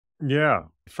Yeah.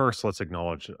 First, let's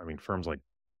acknowledge, I mean, firms like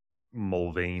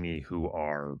Mulvaney who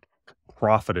are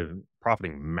profiting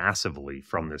massively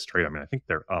from this trade. I mean, I think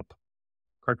they're up,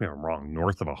 correct me if I'm wrong,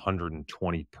 north of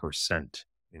 120%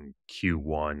 in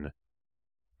Q1.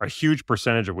 A huge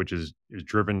percentage of which is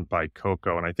driven by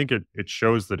cocoa. And I think it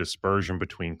shows the dispersion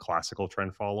between classical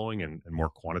trend following and more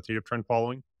quantitative trend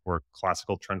following, where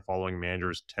classical trend following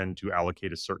managers tend to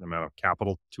allocate a certain amount of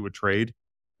capital to a trade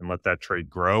and let that trade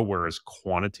grow, whereas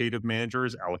quantitative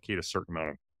managers allocate a certain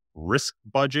amount of risk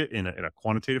budget in a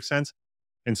quantitative sense.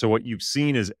 And so what you've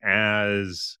seen is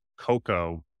as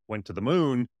cocoa went to the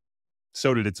moon,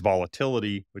 so did its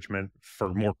volatility, which meant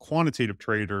for more quantitative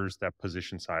traders, that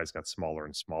position size got smaller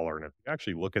and smaller. And if you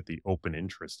actually look at the open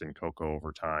interest in cocoa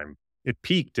over time, it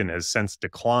peaked and has since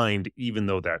declined, even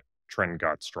though that trend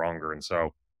got stronger. And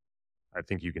so I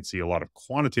think you can see a lot of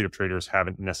quantitative traders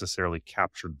haven't necessarily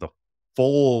captured the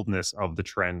fullness of the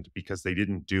trend because they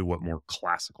didn't do what more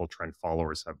classical trend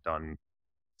followers have done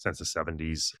since the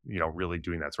 70s, really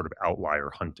doing that sort of outlier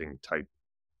hunting type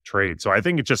trade. So I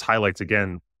think it just highlights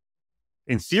again,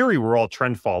 in theory, we're all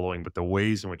trend following, but the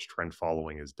ways in which trend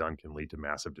following is done can lead to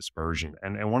massive dispersion.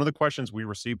 And one of the questions we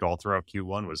received all throughout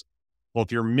Q1 was, well,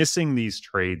 if you're missing these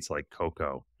trades like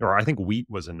cocoa, or I think wheat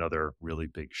was another really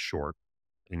big short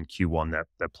in Q1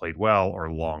 that played well,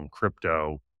 or long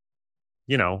crypto,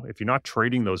 if you're not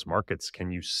trading those markets,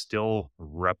 can you still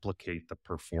replicate the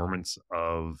performance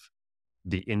of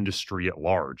the industry at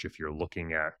large if you're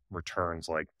looking at returns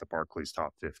like the Barclays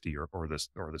Top 50 or the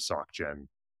SocGen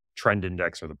Trend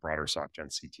Index or the broader SocGen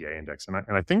CTA Index? And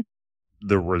I think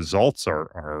the results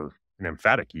are an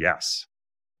emphatic yes.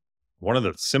 One of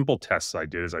the simple tests I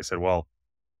did is I said, well,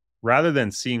 rather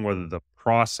than seeing whether the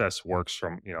process works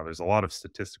from, there's a lot of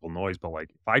statistical noise, but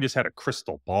like if I just had a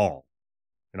crystal ball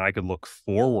and I could look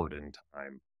forward in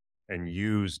time and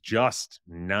use just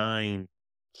 9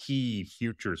 key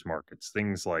futures markets,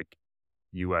 things like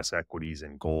US equities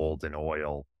and gold and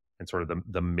oil and sort of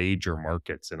the major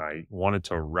markets. And I wanted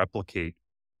to replicate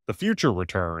the future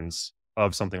returns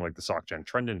of something like the SocGen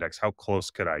Trend Index. How close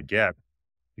could I get?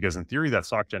 Because in theory, that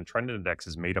SocGen Trend Index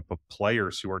is made up of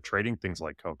players who are trading things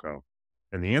like cocoa.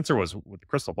 And the answer was, with the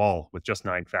crystal ball, with just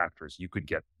 9 factors, you could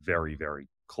get very, very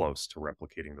close to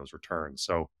replicating those returns.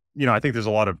 So, I think there's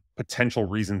a lot of potential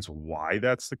reasons why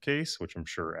that's the case, which I'm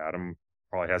sure Adam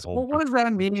probably has a whole Well, what bunch. does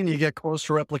that mean you get close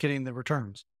to replicating the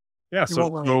returns? Yeah. In So,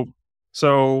 what way? so,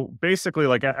 so basically,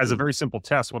 like as a very simple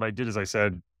test, what I did is I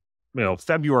said,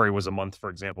 February was a month, for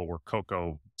example, where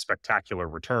cocoa spectacular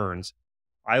returns.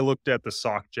 I looked at the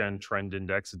SocGen Trend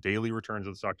Index, daily returns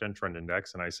of the SocGen Trend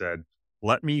Index, and I said,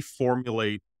 let me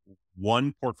formulate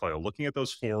one portfolio. Looking at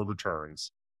those 4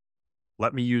 returns,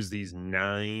 let me use these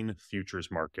 9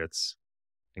 futures markets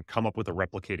and come up with a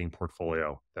replicating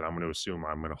portfolio that I'm going to assume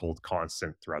I'm going to hold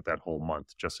constant throughout that whole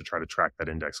month just to try to track that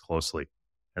index closely.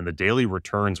 And the daily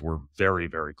returns were very,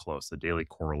 very close. The daily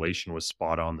correlation was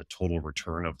spot on. The total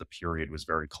return of the period was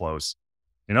very close.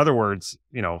 In other words,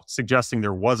 suggesting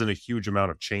there wasn't a huge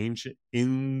amount of change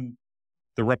in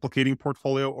the replicating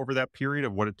portfolio over that period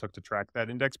of what it took to track that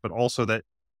index, but also that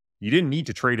you didn't need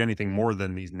to trade anything more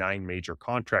than these 9 major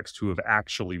contracts to have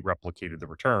actually replicated the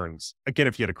returns. Again,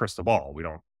 if you had a crystal ball, we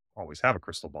don't always have a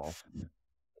crystal ball,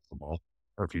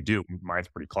 or if you do, mine's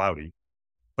pretty cloudy.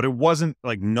 But it wasn't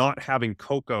like not having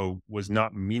cocoa was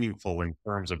not meaningful in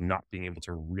terms of not being able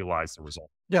to realize the result.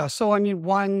 Yeah. So, I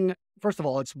mean, first of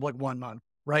all, it's like 1 month,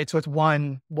 right? So it's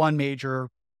one major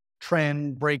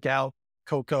trend breakout,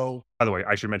 cocoa. By the way,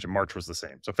 I should mention March was the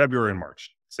same. So February and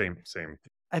March, same.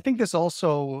 I think this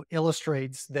also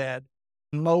illustrates that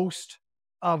most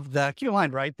keep in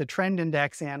mind, right? The trend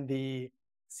index and the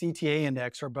CTA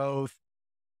index are both,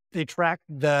 they track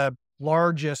the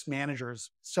largest managers.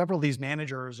 Several of these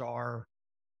managers are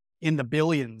in the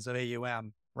billions of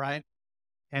AUM, right?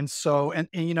 And so,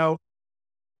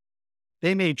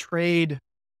 they may trade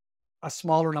a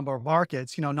smaller number of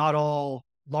markets. Not all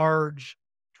large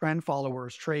trend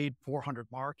followers trade 400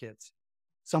 markets.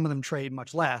 Some of them trade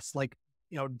much less. Like,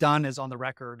 Dunn is on the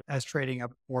record as trading a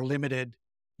more limited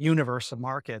universe of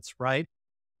markets, right?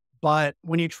 But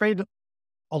when you trade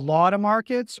a lot of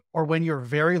markets or when you're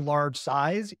very large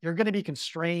size, you're going to be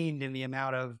constrained in the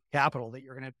amount of capital that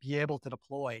you're going to be able to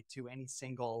deploy to any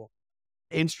single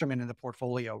instrument in the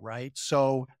portfolio, right?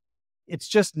 So it's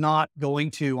just not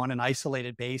going to, on an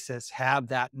isolated basis, have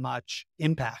that much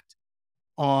impact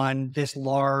on this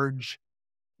large,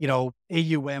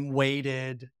 AUM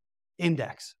weighted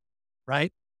index,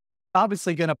 right?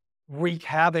 Obviously going to wreak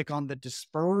havoc on the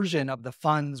dispersion of the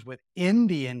funds within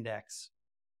the index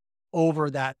over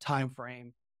that time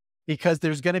frame, because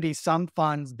there's going to be some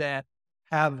funds that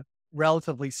have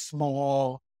relatively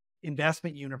small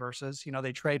investment universes.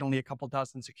 They trade only a couple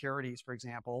dozen securities, for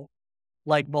example.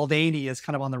 Like Mulvaney is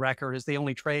kind of on the record as they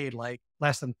only trade like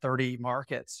less than 30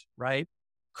 markets, right?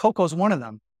 Cocoa's one of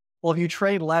them. Well, if you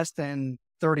trade less than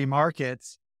 30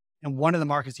 markets and one of the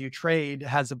markets you trade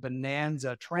has a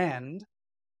bonanza trend,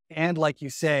 and like you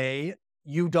say,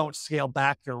 you don't scale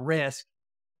back your risk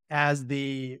as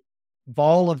the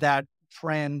vol of that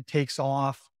trend takes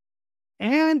off,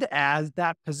 and as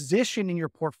that position in your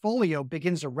portfolio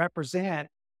begins to represent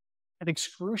an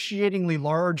excruciatingly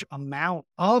large amount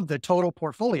of the total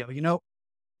portfolio.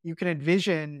 You can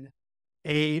envision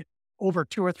a over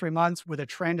 2 or 3 months with a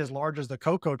trend as large as the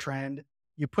cocoa trend.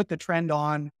 You put the trend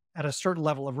on at a certain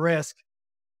level of risk.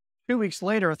 2 weeks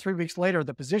later, or 3 weeks later,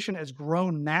 the position has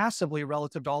grown massively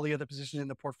relative to all the other positions in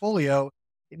the portfolio.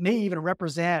 It may even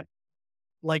represent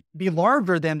like be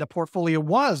larger than the portfolio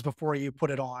was before you put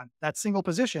it on that single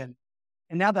position.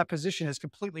 And now that position is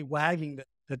completely wagging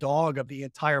the dog of the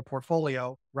entire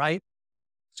portfolio, right?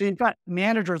 So you've got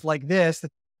managers like this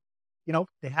that,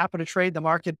 they happen to trade the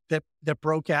market that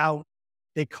broke out.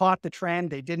 They caught the trend.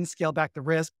 They didn't scale back the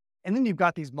risk. And then you've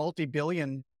got these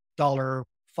multi-billion-dollar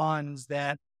funds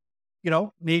that,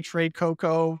 may trade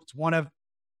cocoa. It's one of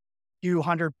few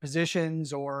hundred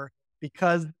positions, or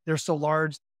because they're so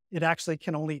large, it actually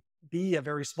can only be a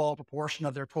very small proportion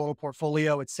of their total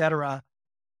portfolio, et cetera.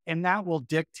 And that will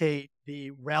dictate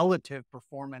the relative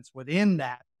performance within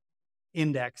that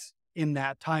index in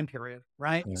that time period,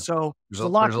 right? Yeah. So there's a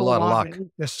There's lot a going lot of on luck.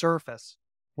 beneath the surface.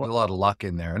 There's a lot of luck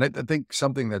in there. And I think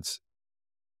something that's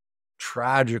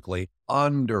tragically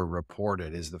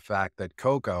underreported is the fact that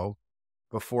cocoa,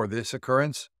 before this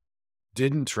occurrence,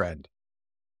 didn't trend.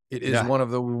 It is Yeah. one of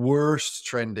the worst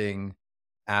trending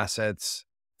assets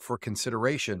for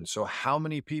consideration. So how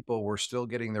many people were still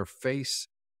getting their face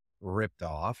ripped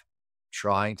off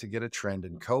trying to get a trend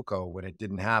in cocoa when it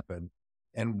didn't happen?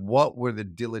 And what were the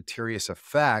deleterious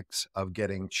effects of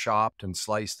getting chopped and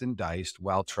sliced and diced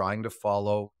while trying to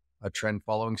follow a trend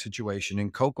following situation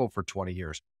in cocoa for 20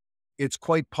 years? It's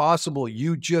quite possible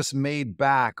you just made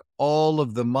back all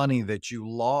of the money that you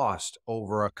lost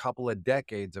over a couple of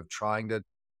decades of trying to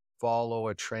follow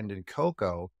a trend in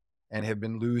cocoa, and have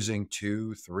been losing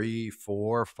 2, 3,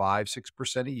 4, 5,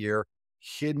 6% a year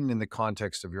hidden in the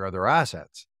context of your other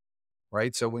assets,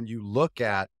 right? So when you look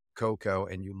at cocoa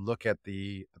and you look at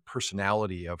the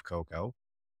personality of cocoa,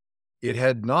 it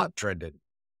had not trended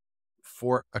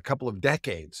for a couple of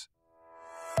decades.